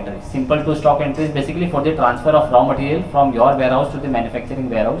stock entry. Simple to stock entry is basically for the transfer of raw material from your warehouse to the manufacturing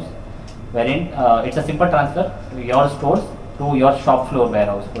warehouse, wherein it's a simple transfer to your stores to your shop floor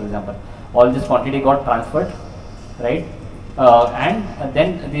warehouse, for example. All this quantity got transferred, right? And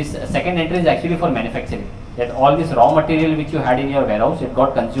then this second entry is actually for manufacturing. That all this raw material which you had in your warehouse, it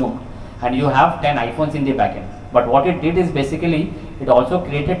got consumed, and you have 10 iPhones in the backend. But what it did is basically it also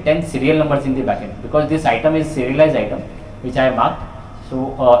created 10 serial numbers in the backend because this item is serialized item which I marked.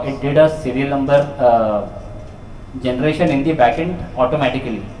 So it did a serial number generation in the backend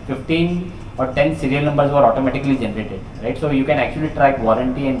automatically. 15 or 10 serial numbers were automatically generated, right? So you can actually track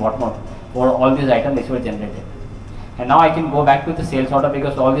warranty and whatnot for all these items which were generated. And now I can go back to the sales order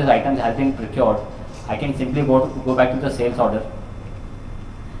because all these items have been procured. I can simply go back to the sales order,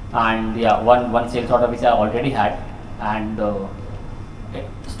 and yeah, one sales order which I already had, and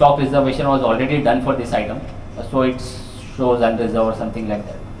stock reservation was already done for this item, so it shows unreserved or something like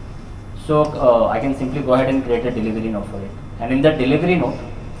that. So I can simply go ahead and create a delivery note for it. And in the delivery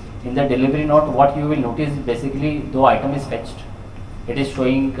note, what you will notice is basically though item is fetched, it is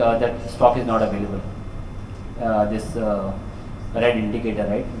showing that stock is not available. This red indicator,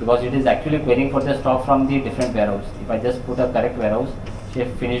 right? Because it is actually querying for the stock from the different warehouse. If I just put a correct warehouse, say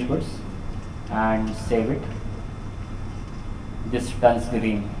finished goods, and save it, this turns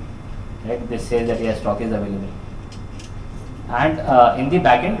green, right? This says that yes, stock is available. And in the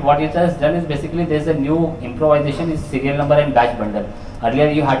backend, what it has done is basically there is a new improvisation is serial number and batch bundle. Earlier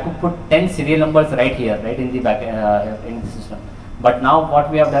you had to put 10 serial numbers right here, right in the back in the system. But now what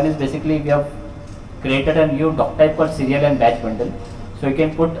we have done is basically we have created a new doc type called serial and batch bundle. So you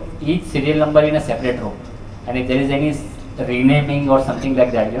can put each serial number in a separate row, and if there is any renaming or something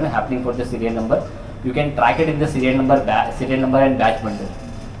like that, happening for the serial number, you can track it in the serial number and batch bundle.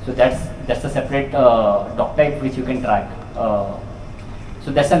 So that's a separate doc type which you can track. So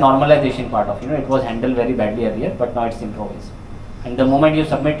that's a normalization part of it was handled very badly earlier, but now it's improvised. And the moment you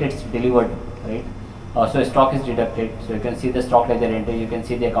submit, it's delivered, right? So stock is deducted. So you can see the stock ledger entry, you can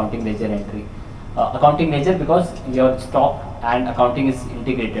see the accounting ledger entry. Accounting ledger because your stock and accounting is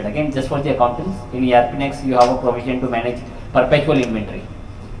integrated. Again, just for the accountants, in ERPNext you have a provision to manage perpetual inventory.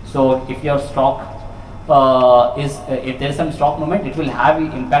 So if your stock if there is some stock movement, it will have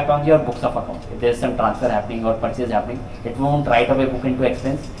impact on your books of account. If there is some transfer happening or purchase happening, it won't right away book into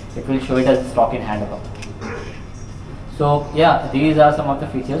expense. It will show it as stock in hand account. So yeah, these are some of the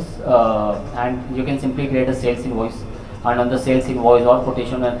features, and you can simply create a sales invoice, and on the sales invoice or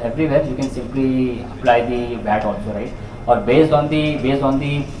quotation and everywhere you can simply apply the VAT also, right? Or based on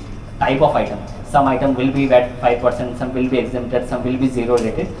the type of item. Some item will be VAT 5%, some will be exempted, some will be zero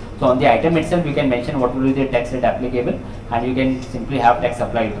rated. So on the item itself, you can mention what will be the tax rate applicable, and you can simply have tax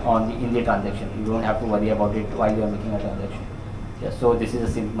applied on in the transaction. You don't have to worry about it while you are making a transaction. Yeah, so this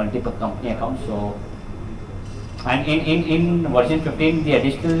is a multiple company account. So, and in version 15, the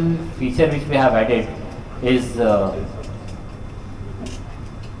additional feature which we have added is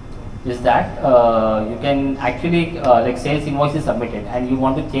that you can actually like sales invoice is submitted and you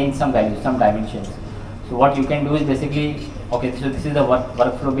want to change some values, some dimensions. So what you can do is basically, okay, so this is the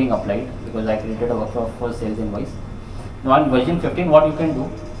workflow being applied because I created a workflow for sales invoice. Now in version 15, what you can do,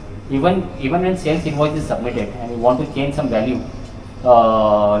 even when sales invoice is submitted and you want to change some value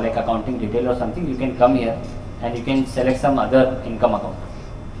like accounting detail or something, you can come here and you can select some other income account.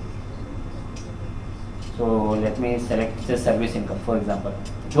 So let me select say service income, for example.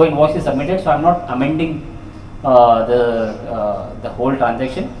 Though invoice is submitted, so I'm not amending the whole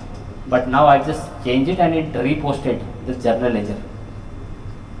transaction, but now I just change it and it reposted the journal ledger.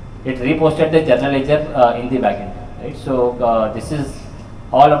 It reposted the journal ledger in the backend, right? So this is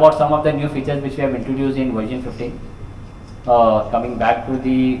all about some of the new features which we have introduced in version 15. Coming back to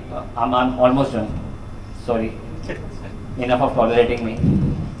the, I'm almost done. Sorry, enough of tolerating me.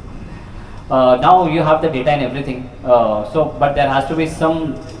 Now you have the data and everything. But there has to be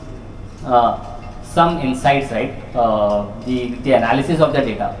some insights, right? The analysis of the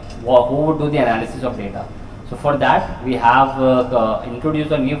data. Who would do the analysis of data? So for that, we have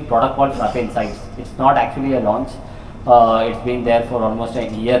introduced a new product called Frappe Insights. It's not actually a launch. It's been there for almost a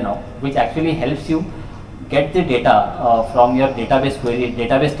year now, which actually helps you get the data from your database query,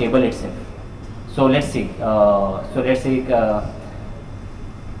 database table itself. So let's see.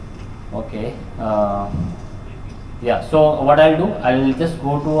 Okay. Yeah. So what I'll do, I'll just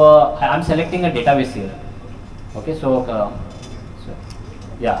go to I'm selecting a database here. Okay. So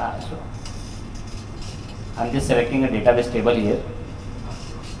yeah. So I'm just selecting a database table here,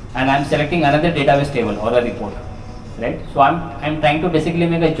 and I'm selecting another database table or a report, right? So I'm trying to basically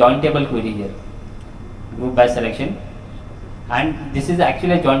make a join table query here, group by selection, and this is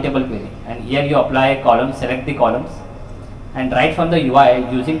actually a join table query. And here you apply a column, select the columns, and right from the UI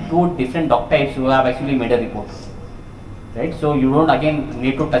using two different doc types, you have actually made a report, right? So you don't again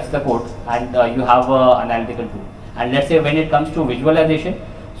need to touch the code, and you have an analytical tool. And let's say when it comes to visualization,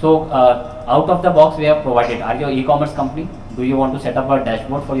 so out of the box we have provided, are you an e-commerce company? Do you want to set up a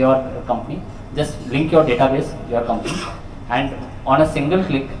dashboard for your company? Just link your database, your company, and on a single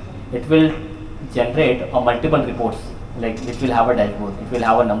click, it will generate a multiple reports, like which will have a dashboard, it will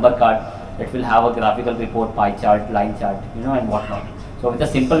have a number card, it will have a graphical report, pie chart, line chart, and whatnot. So with a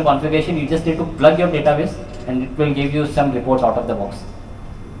simple configuration, you just need to plug your database and it will give you some reports out of the box.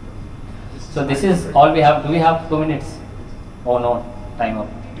 So this is all we have. Do we have 2 minutes? Oh no, time up.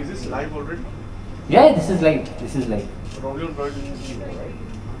 Is this live already? Yeah, this is live. This is live. But only on version 15, right?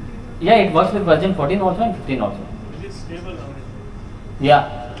 Yeah, it works with version 14 also and 15 also. Is it stable now?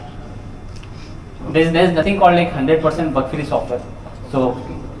 Yeah. There's nothing called like 100% bug-free software. So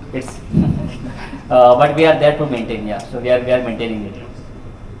it's but we are there to maintain. Yeah, so we are maintaining it.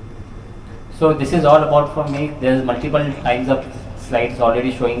 So this is all about for me. There's multiple times of slides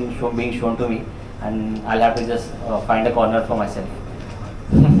already being shown to me, and I'll have to just find a corner for myself.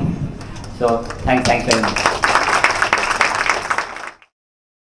 So thanks very much.